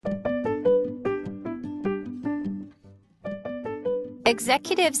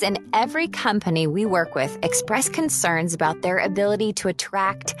Executives in every company we work with express concerns about their ability to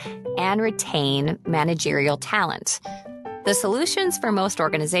attract and retain managerial talent. The solutions for most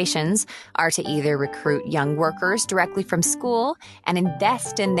organizations are to either recruit young workers directly from school and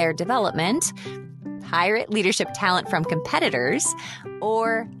invest in their development, hire leadership talent from competitors,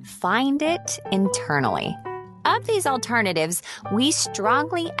 or find it internally. Of these alternatives, we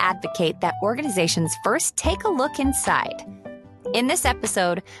strongly advocate that organizations first take a look inside. In this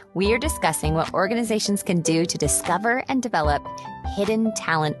episode, we are discussing what organizations can do to discover and develop hidden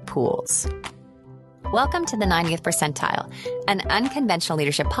talent pools. Welcome to the 90th Percentile, an unconventional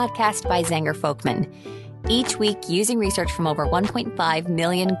leadership podcast by Zenger Folkman. Each week, using research from over 1.5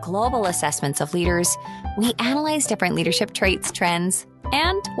 million global assessments of leaders, we analyze different leadership traits, trends,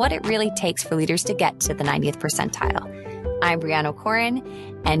 and what it really takes for leaders to get to the 90th percentile. I'm Brianna O'Corin,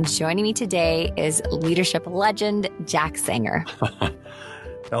 and joining me today is leadership legend Jack Zenger.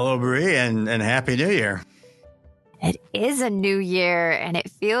 Hello, Brie, and Happy New Year. It is a new year, and it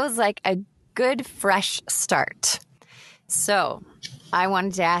feels like a good, fresh start. So I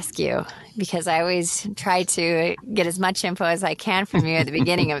wanted to ask you, because I always try to get as much info as I can from you at the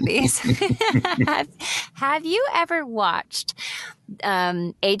beginning of these. Have you ever watched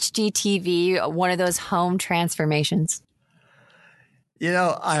HGTV, one of those home transformations? You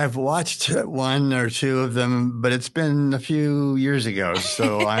know, I've watched one or two of them, but it's been a few years ago,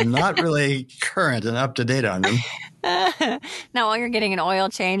 so I'm not really current and up to date on them. Now, while you're getting an oil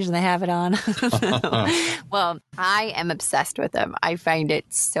change and they have it on. Well, I am obsessed with them. I find it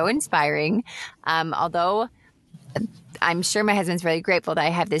so inspiring. Although I'm sure my husband's really grateful that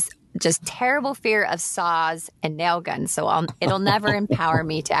I have this just terrible fear of saws and nail guns. So it'll never empower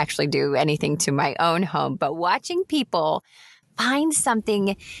me to actually do anything to my own home. But watching people find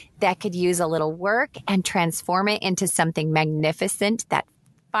something that could use a little work and transform it into something magnificent that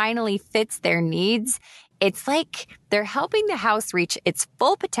finally fits their needs, it's like they're helping the house reach its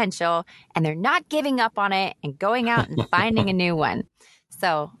full potential and they're not giving up on it and going out and finding a new one.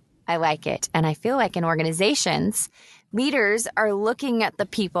 So I like it. And I feel like in organizations, leaders are looking at the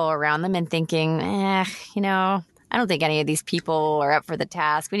people around them and thinking, I don't think any of these people are up for the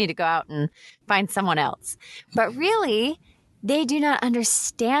task. We need to go out and find someone else. But really, they do not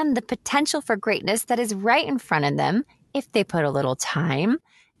understand the potential for greatness that is right in front of them if they put a little time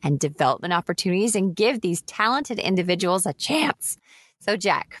and development opportunities and give these talented individuals a chance. So,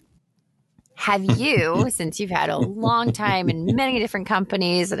 Jack, have you, since you've had a long time in many different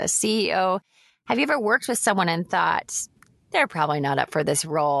companies and a CEO, have you ever worked with someone and thought, they're probably not up for this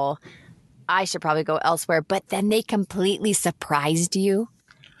role, I should probably go elsewhere, but then they completely surprised you?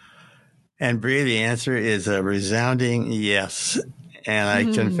 And Brie, the answer is a resounding yes. And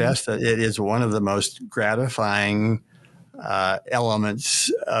I confess that it is one of the most gratifying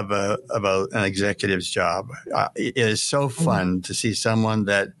elements of an executive's job. It is so fun to see someone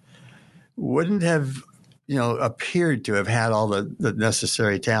that wouldn't have, appeared to have had all the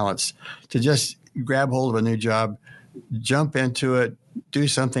necessary talents to just grab hold of a new job, jump into it, do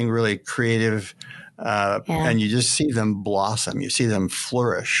something really creative, and you just see them blossom. You see them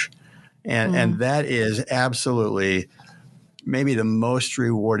flourish. And that is absolutely maybe the most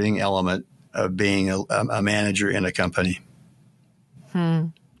rewarding element of being a manager in a company.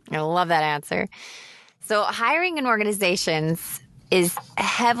 I love that answer. So hiring in organizations is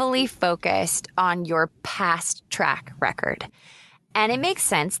heavily focused on your past track record. And it makes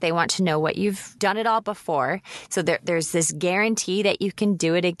sense. They want to know what you've done it all before. So there's this guarantee that you can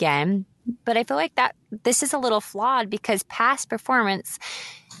do it again. But I feel like that this is a little flawed because past performance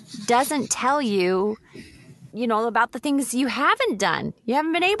doesn't tell you, about the things you haven't done. You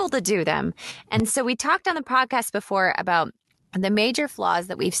haven't been able to do them. And so we talked on the podcast before about the major flaws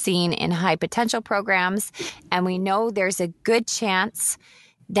that we've seen in high potential programs. And we know there's a good chance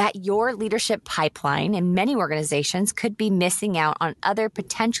that your leadership pipeline in many organizations could be missing out on other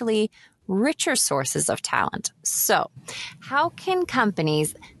potentially richer sources of talent. So how can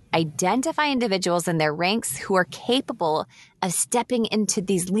companies identify individuals in their ranks who are capable of stepping into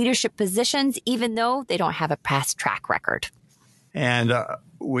these leadership positions, even though they don't have a past track record? And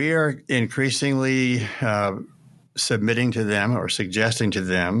we are increasingly submitting to them or suggesting to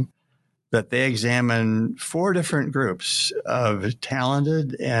them that they examine 4 different groups of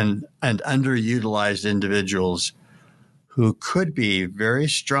talented and underutilized individuals who could be very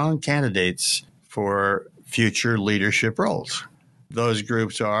strong candidates for future leadership roles. Those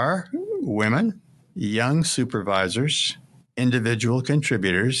groups are women, young supervisors, individual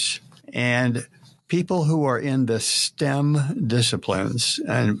contributors, and people who are in the STEM disciplines.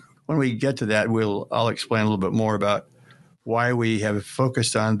 And when we get to that, I'll explain a little bit more about why we have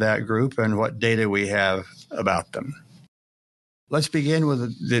focused on that group and what data we have about them. Let's begin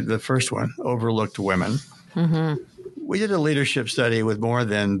with the first one, overlooked women. Mm-hmm. We did a leadership study with more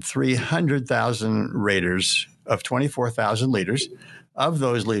than 300,000 raters of 24,000 leaders. Of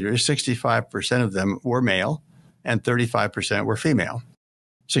those leaders, 65% of them were male and 35% were female.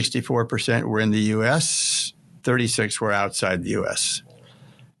 64% were in the U.S., 36% were outside the U.S.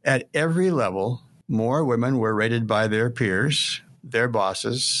 At every level, more women were rated by their peers, their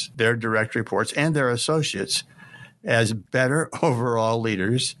bosses, their direct reports, and their associates as better overall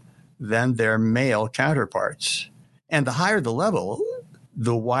leaders than their male counterparts. And the higher the level,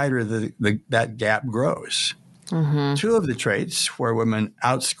 the wider that gap grows. Mm-hmm. Two of the traits where women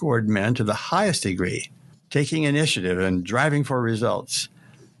outscored men to the highest degree, taking initiative and driving for results,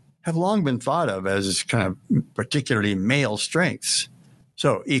 have long been thought of as kind of particularly male strengths.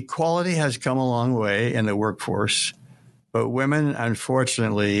 So equality has come a long way in the workforce, but women,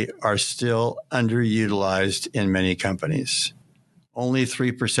 unfortunately, are still underutilized in many companies. Only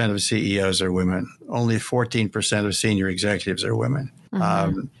 3% of CEOs are women. Only 14% of senior executives are women.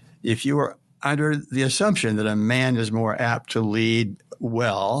 Mm-hmm. If you are under the assumption that a man is more apt to lead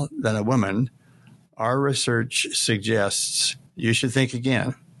well than a woman, our research suggests you should think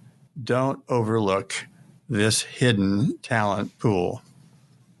again. Don't overlook this hidden talent pool.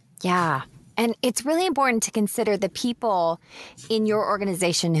 Yeah. And it's really important to consider the people in your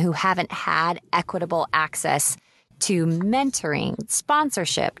organization who haven't had equitable access to mentoring,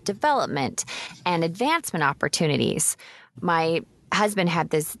 sponsorship, development, and advancement opportunities. My husband had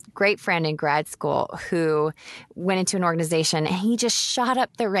this great friend in grad school who went into an organization and he just shot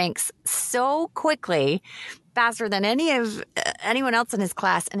up the ranks so quickly, faster than anyone else in his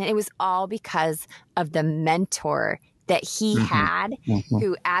class. And it was all because of the mentor that he had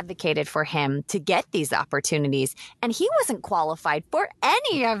who advocated for him to get these opportunities. And he wasn't qualified for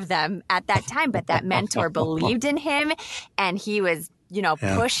any of them at that time, but that mentor believed in him and he was,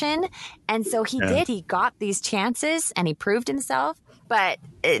 pushing. And so he did. He got these chances and he proved himself. But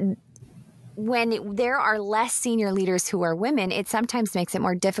when there are less senior leaders who are women, it sometimes makes it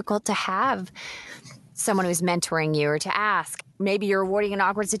more difficult to have someone who's mentoring you or to ask. Maybe you're avoiding an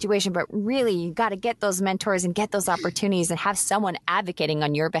awkward situation, but really you got to get those mentors and get those opportunities and have someone advocating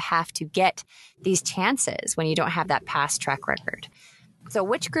on your behalf to get these chances when you don't have that past track record. So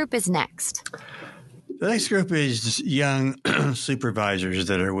which group is next? The next group is young supervisors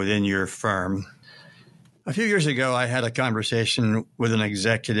that are within your firm. A few years ago, I had a conversation with an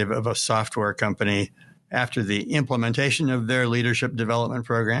executive of a software company after the implementation of their leadership development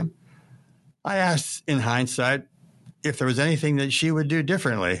program. I asked, in hindsight, if there was anything that she would do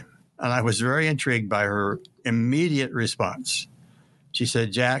differently, and I was very intrigued by her immediate response. She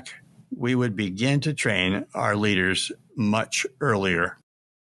said, "Jack, we would begin to train our leaders much earlier."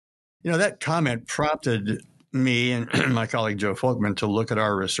 That comment prompted me and my colleague Joe Folkman to look at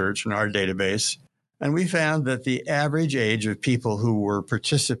our research and our database, and we found that the average age of people who were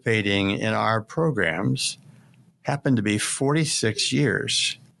participating in our programs happened to be 46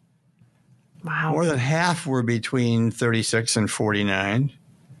 years. Wow. More than half were between 36 and 49.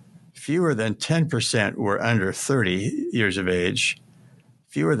 Fewer than 10% were under 30 years of age.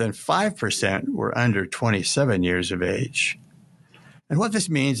 Fewer than 5% were under 27 years of age. And what this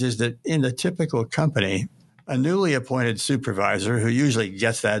means is that in the typical company, a newly appointed supervisor who usually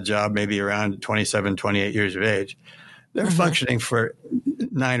gets that job maybe around 27, 28 years of age, they're functioning for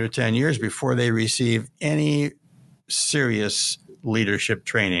 9 or 10 years before they receive any serious leadership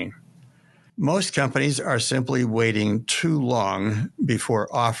training. Most companies are simply waiting too long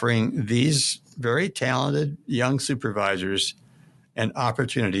before offering these very talented young supervisors an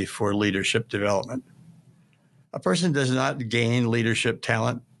opportunity for leadership development. A person does not gain leadership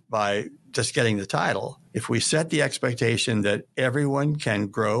talent by just getting the title. If we set the expectation that everyone can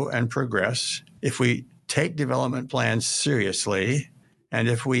grow and progress, if we take development plans seriously, and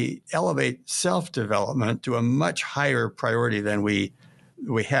if we elevate self-development to a much higher priority than we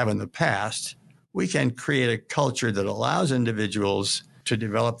have in the past, we can create a culture that allows individuals to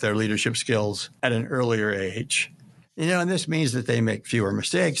develop their leadership skills at an earlier age. And this means that they make fewer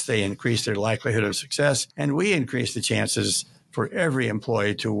mistakes, they increase their likelihood of success, and we increase the chances for every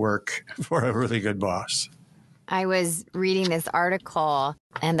employee to work for a really good boss. I was reading this article,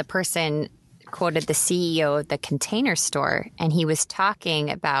 and the person quoted the CEO of the Container Store, and he was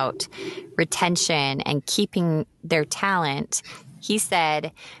talking about retention and keeping their talent. He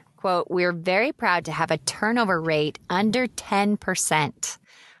said, quote, "We're very proud to have a turnover rate under 10%.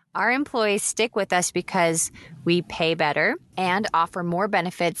 Our employees stick with us because we pay better and offer more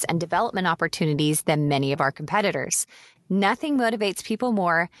benefits and development opportunities than many of our competitors. Nothing motivates people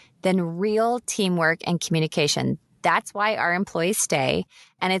more than real teamwork and communication. That's why our employees stay,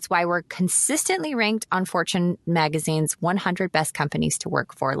 and it's why we're consistently ranked on Fortune magazine's 100 Best Companies to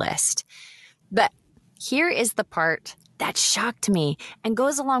Work For list. But here is the part that shocked me and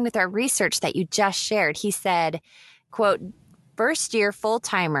goes along with our research that you just shared. He said, quote, first-year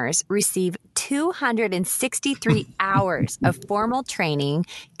full-timers receive 263 hours of formal training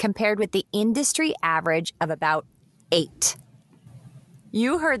compared with the industry average of about 8.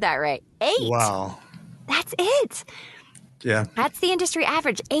 You heard that right. 8. Wow. That's it. Yeah. That's the industry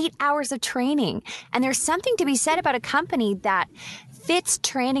average, 8 hours of training. And there's something to be said about a company that fits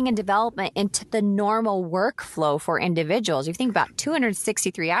training and development into the normal workflow for individuals. You think about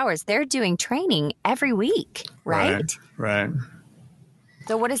 263 hours, they're doing training every week, right? Right.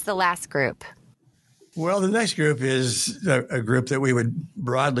 So what is the last group? Well, the next group is a group that we would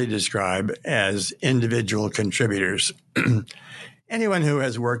broadly describe as individual contributors. Anyone who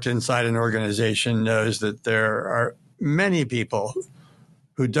has worked inside an organization knows that there are many people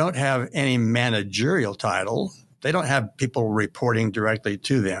who don't have any managerial title. They don't have people reporting directly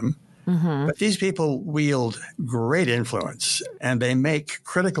to them. Mm-hmm. But these people wield great influence, and they make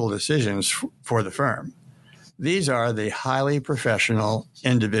critical decisions for the firm. These are the highly professional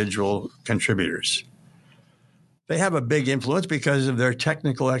individual contributors. They have a big influence because of their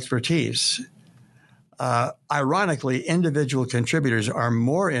technical expertise. Ironically, individual contributors are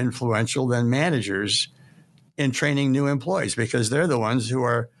more influential than managers in training new employees because they're the ones who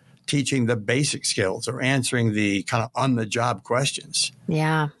are teaching the basic skills or answering the kind of on-the-job questions.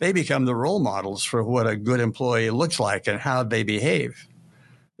 Yeah. They become the role models for what a good employee looks like and how they behave.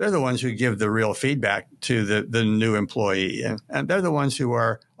 They're the ones who give the real feedback to the new employee, and they're the ones who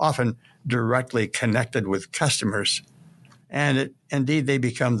are often directly connected with customers. And indeed, they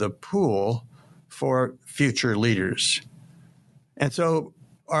become the pool for future leaders. And so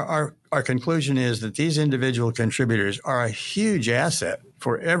our conclusion is that these individual contributors are a huge asset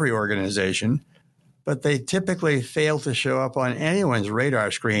for every organization, but they typically fail to show up on anyone's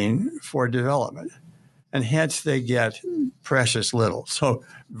radar screen for development. And hence they get precious little. So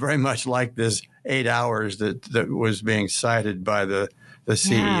very much like this 8 hours that was being cited by the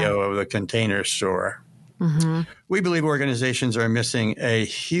CEO of the Container Store. Mm-hmm. We believe organizations are missing a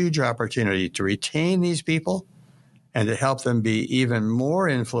huge opportunity to retain these people and to help them be even more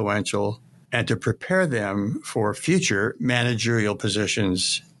influential and to prepare them for future managerial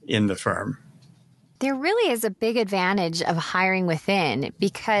positions in the firm. There really is a big advantage of hiring within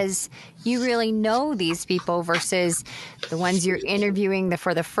because you really know these people versus the ones you're interviewing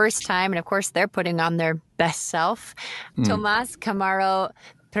for the first time. And of course, they're putting on their best self. Tomás Camargo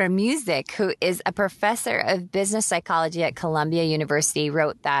Premuzic, who is a professor of business psychology at Columbia University,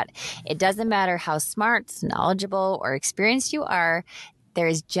 wrote that it doesn't matter how smart, knowledgeable, or experienced you are, there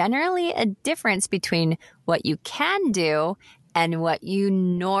is generally a difference between what you can do and what you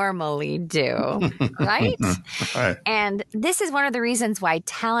normally do, right? Right. And this is one of the reasons why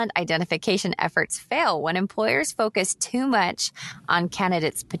talent identification efforts fail. When employers focus too much on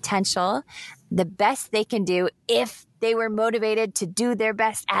candidates' potential, the best they can do if they were motivated to do their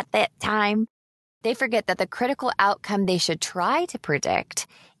best at that time, they forget that the critical outcome they should try to predict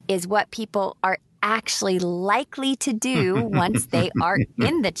is what people are actually likely to do once they are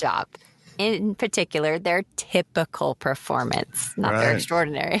in the job. In particular, their typical performance, not their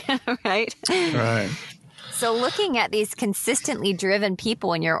extraordinary, right? Right. So looking at these consistently driven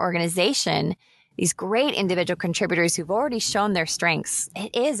people in your organization, these great individual contributors who've already shown their strengths,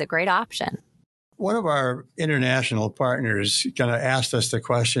 it is a great option. One of our international partners kind of asked us the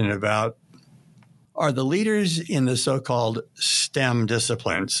question about, are the leaders in the so-called STEM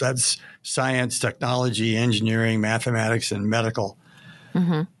disciplines, that's science, technology, engineering, mathematics, and medical,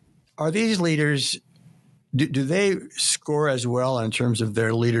 are these leaders, do they score as well in terms of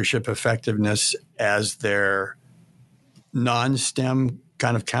their leadership effectiveness as their non-STEM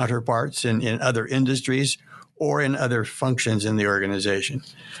kind of counterparts in other industries or in other functions in the organization?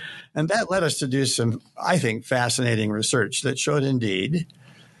 And that led us to do some, I think, fascinating research that showed indeed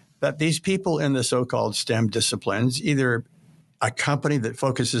that these people in the so-called STEM disciplines, either a company that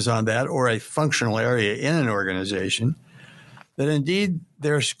focuses on that or a functional area in an organization, that indeed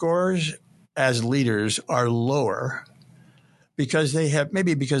their scores as leaders are lower because they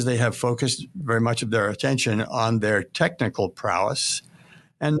have focused very much of their attention on their technical prowess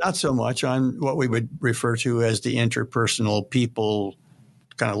and not so much on what we would refer to as the interpersonal people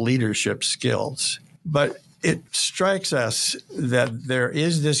kind of leadership skills. But it strikes us that there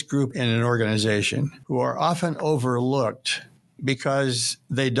is this group in an organization who are often overlooked because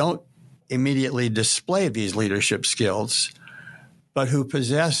they don't immediately display these leadership skills, but who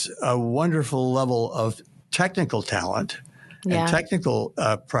possess a wonderful level of technical talent and technical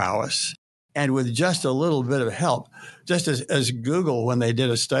prowess. And with just a little bit of help, just as Google, when they did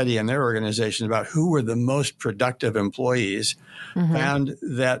a study in their organization about who were the most productive employees, found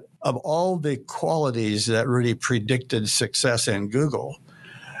that of all the qualities that really predicted success in Google,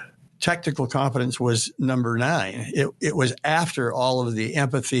 technical competence was number 9. It was after all of the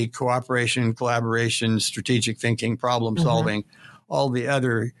empathy, cooperation, collaboration, strategic thinking, problem solving, all the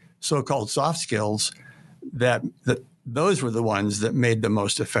other so-called soft skills, that those were the ones that made the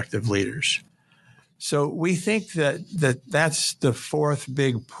most effective leaders. So we think that's the fourth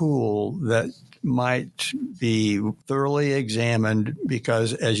big pool that might be thoroughly examined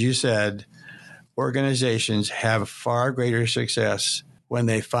because, as you said, organizations have far greater success when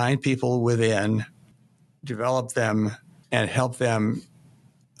they find people within, develop them, and help them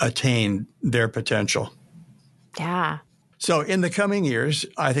attain their potential. Yeah. So in the coming years,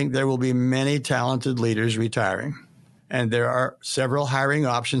 I think there will be many talented leaders retiring, and there are several hiring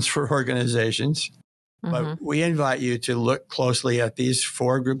options for organizations. But we invite you to look closely at these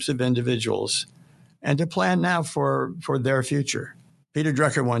 4 groups of individuals and to plan now for their future. Peter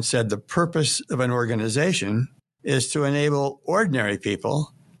Drucker once said, the purpose of an organization is to enable ordinary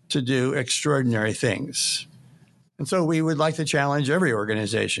people to do extraordinary things. And so we would like to challenge every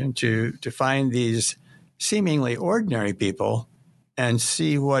organization to find these seemingly ordinary people and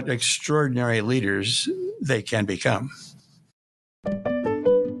see what extraordinary leaders they can become.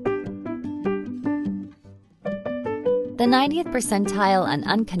 The 90th Percentile, an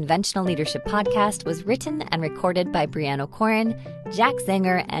Unconventional Leadership podcast, was written and recorded by Brianne O'Corin, Jack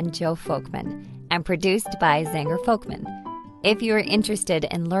Zenger, and Joe Folkman, and produced by Zenger Folkman. If you are interested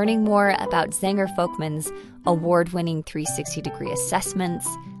in learning more about Zenger Folkman's award-winning 360-degree assessments,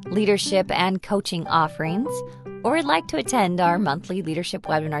 leadership and coaching offerings, or would like to attend our monthly leadership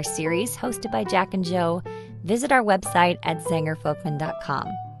webinar series hosted by Jack and Joe, visit our website at zengerfolkman.com.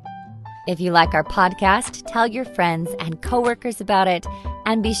 If you like our podcast, tell your friends and coworkers about it,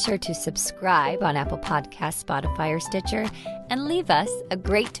 and be sure to subscribe on Apple Podcasts, Spotify, or Stitcher, and leave us a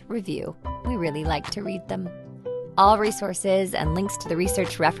great review. We really like to read them. All resources and links to the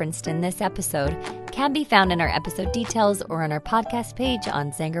research referenced in this episode can be found in our episode details or on our podcast page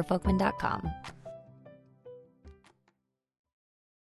on zengerfolkman.com.